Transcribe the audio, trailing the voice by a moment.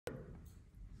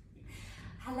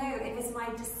Hello, it is my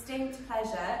distinct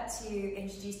pleasure to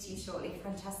introduce to you shortly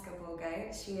Francesca Borgo.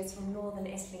 She is from northern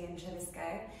Italy in Treviso,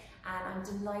 and I'm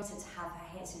delighted to have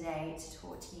her here today to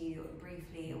talk to you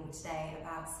briefly or today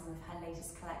about some of her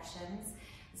latest collections,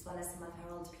 as well as some of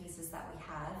her old pieces that we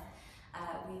have.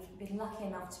 We've been lucky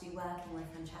enough to be working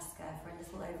with Francesca for a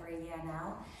little over a year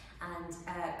now, and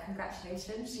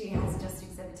congratulations, she has just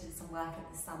exhibited some work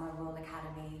at the Summer Royal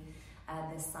Academy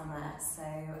this summer, so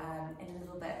in a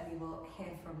little bit we will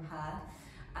hear from her.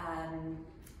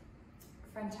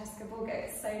 Francesca Borgo,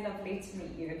 it's so lovely to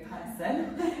meet you in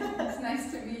person. It's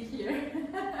nice to be here.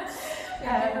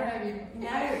 Thank you for having me.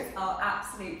 No, it's our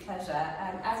absolute pleasure.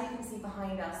 As you can see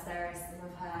behind us, there is some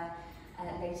of her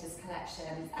latest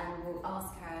collections, and we'll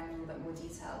ask her in a little bit more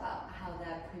detail about how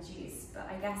they're produced. But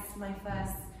I guess my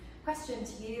first question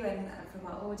to you and from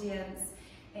our audience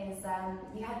is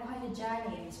you had quite a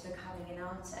journey into becoming an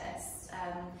artist.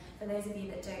 For those of you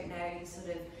that don't know, you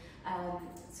sort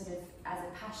of as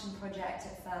a passion project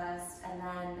at first, and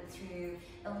then through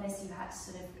illness you had to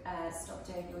sort of stop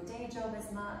doing your day job as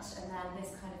much, and then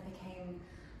this kind of became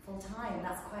full-time.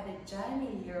 That's quite a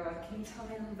journey you're on. Can you tell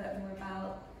me a little bit more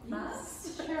about that?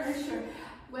 Yes, sure.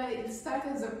 Well, it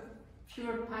started as a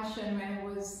pure passion when I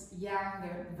was young,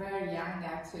 very young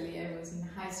actually. I was in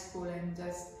high school and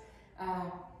just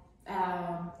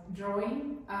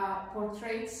drawing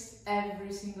portraits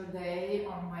every single day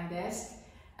on my desk,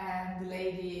 and the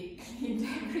lady cleaned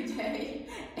every day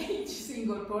each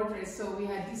single portrait, so we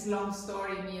had this long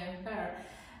story, me and her,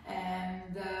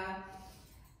 and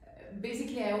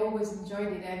basically I always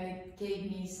enjoyed it, and it gave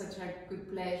me such a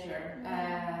good pleasure,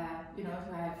 you know,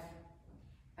 to have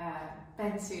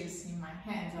pencils in my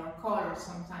hands or colors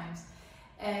sometimes,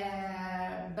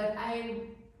 but I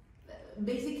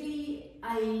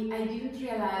didn't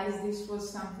realize this was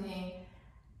something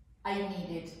I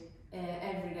needed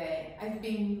every day. I've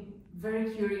been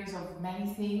very curious of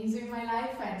many things in my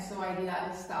life, and so I did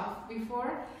other stuff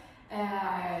before.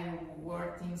 I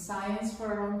worked in science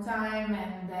for a long time,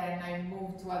 and then I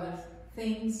moved to other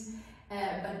things.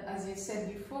 But as you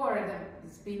said before,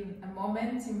 there's been a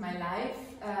moment in my life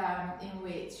in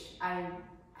which I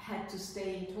had to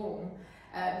stay at home.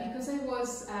 Because I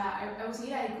was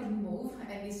here, I couldn't move,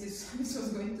 and this was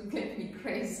going to get me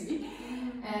crazy.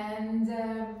 And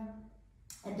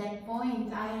at that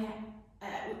point,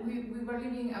 we were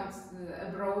living out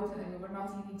abroad, and we were not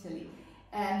in Italy.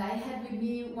 And I had with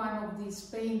me one of these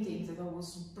paintings that I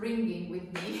was bringing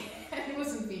with me, and it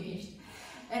wasn't finished.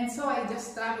 And so I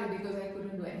just started because I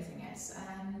couldn't do anything else.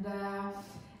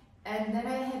 And then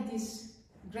I had this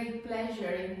great pleasure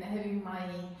in having my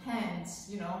hands,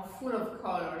 you know, full of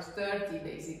colors, dirty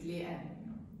basically, and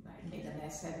I made a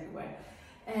mess everywhere.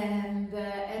 And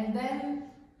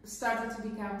then started to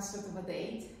become sort of a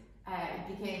date.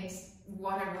 It became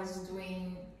what I was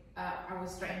doing. I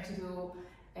was trying to do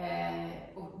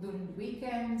during the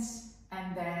weekends,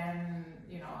 and then,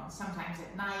 you know, sometimes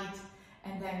at night,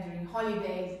 and then during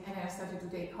holidays, and I started to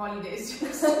take holidays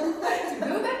just to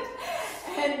do that.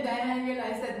 And then I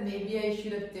realized that maybe I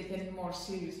should have taken more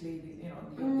seriously, you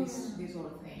know, this whole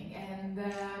thing. And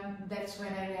that's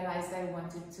when I realized I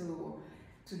wanted to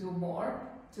do more,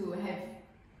 to have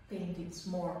paintings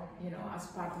more, you know, as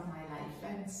part of my life.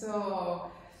 And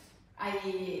so I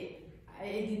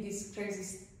did this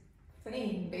crazy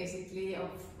thing, basically,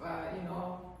 of you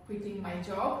know, quitting my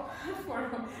job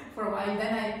for a while.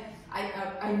 Then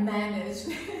I managed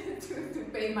to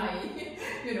pay my,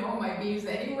 you know, my bills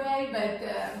anyway, but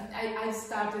I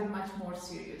started much more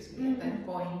seriously at that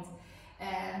point.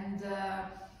 And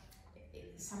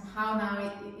somehow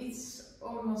now it's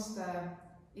almost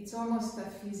a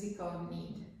physical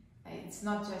need. It's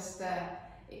not just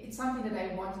it's something that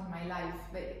I want in my life,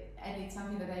 and it's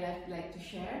something that I like to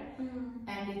share,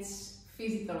 and it's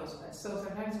physical as well. So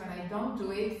sometimes when I don't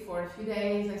do it for a few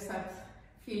days, I start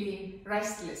feeling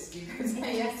restless because I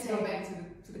have to go back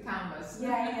to the canvas.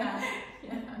 Yeah.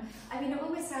 I mean, it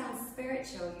almost sounds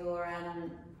spiritual, your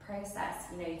process.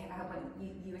 You know,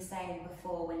 when you were saying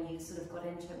before, when you sort of got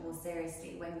into it more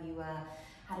seriously, when you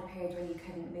had a period when you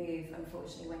couldn't move,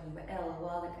 unfortunately, when you were ill a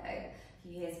while ago, a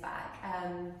few years back.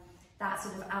 That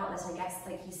sort of outlet, I guess,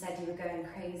 like you said, you were going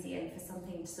crazy, and for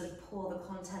something to sort of pour the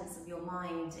contents of your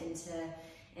mind into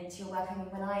your work. I mean,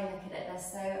 when I look at it, they're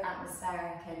so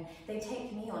atmospheric, and they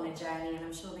take me on a journey, and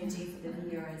I'm sure they do for the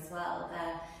viewer as well.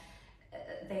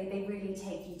 They really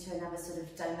take you to another sort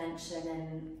of dimension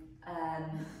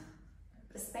and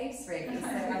space, really. So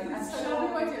I'm so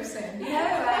sure what you're saying. No,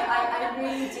 I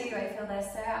really do. I feel they're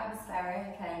so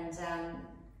atmospheric, and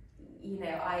you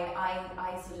know,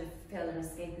 I sort of feel an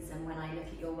escapism when I look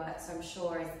at your work, so I'm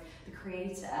sure as the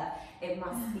creator it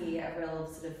must be a real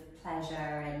sort of pleasure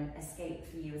and escape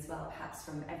for you as well, perhaps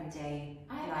from everyday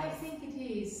life. I think it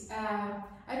is. I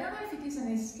don't know if it is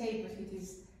an escape, if it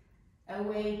is a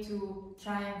way to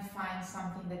try and find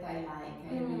something that I like,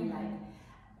 I really like.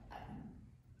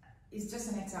 It's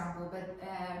just an example, but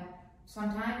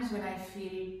sometimes when I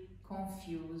feel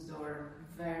confused or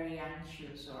very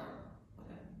anxious or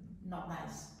not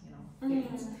nice, you know,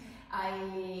 feelings,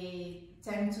 I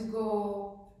tend to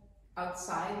go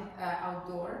outside,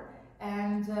 outdoor,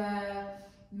 and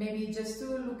maybe just to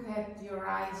look at the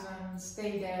horizon,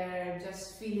 stay there,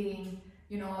 just feeling,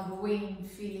 you know, the wind,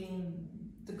 feeling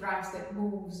the grass that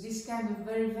moves, these kind of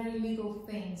very, very little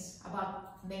things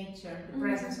about nature, the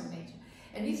presence of nature.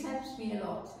 And this helps me a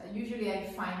lot. Usually I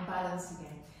find balance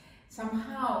again.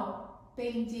 Somehow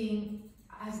painting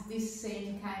has this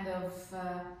same kind of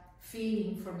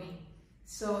feeling for me.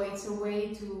 So it's a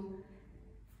way to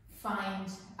find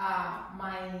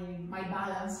my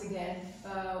balance again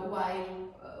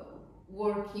while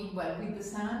working well with the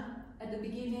sun at the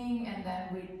beginning, and then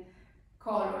with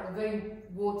color, very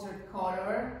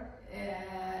watercolor,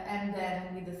 and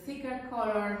then with a thicker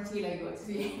color until I go to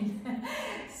the end.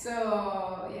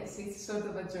 So yes, it's sort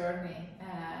of a journey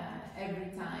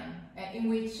every time, in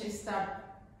which I start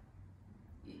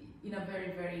in a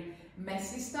very, very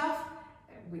messy stuff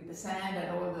with the sand and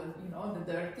all the, you know,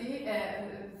 the dirty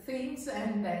things,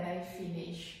 and then I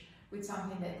finish with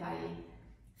something that I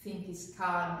think is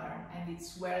calmer, and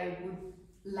it's where I would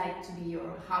like to be,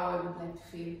 or how I would like to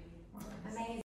feel. Amazing.